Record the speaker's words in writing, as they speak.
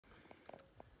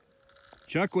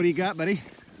Chuck, what do you got, buddy?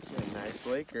 Got a nice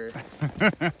laker.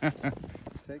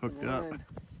 Hooked up.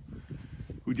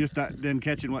 We just been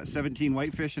catching, what, 17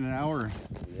 whitefish in an hour?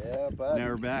 Yeah, bud. Now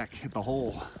we're back at the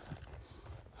hole.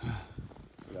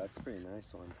 That's a pretty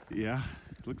nice one. Yeah,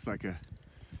 looks like a...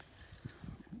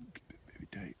 Maybe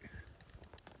tight.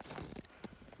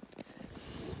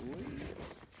 Sweet.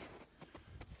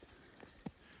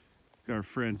 Got our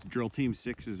friends Drill Team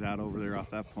 6s out over there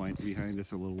off that point behind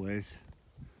us a little ways.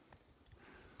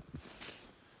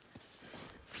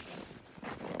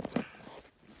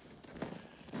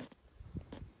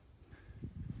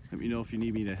 Let me know if you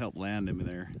need me to help land him in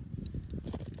there.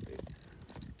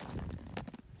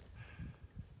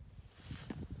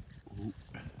 Ooh.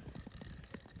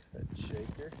 Head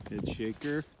shaker. Head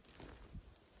shaker.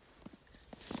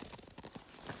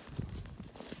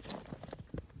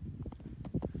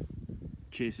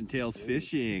 Chasing Tails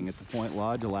Fishing at the Point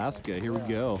Lodge, Alaska. Here we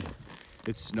go.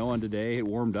 It's snowing today. It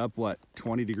warmed up, what,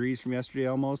 20 degrees from yesterday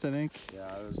almost, I think?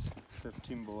 Yeah, it was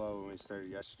 15 below when we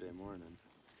started yesterday morning.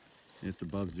 It's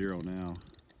above zero now.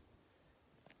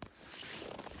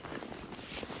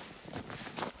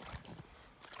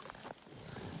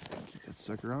 Keep that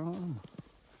sucker on.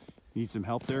 Need some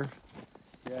help there?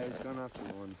 Yeah, he's gone after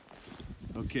one.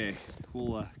 Okay,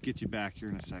 we'll get you back here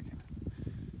in a second.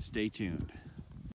 Stay tuned.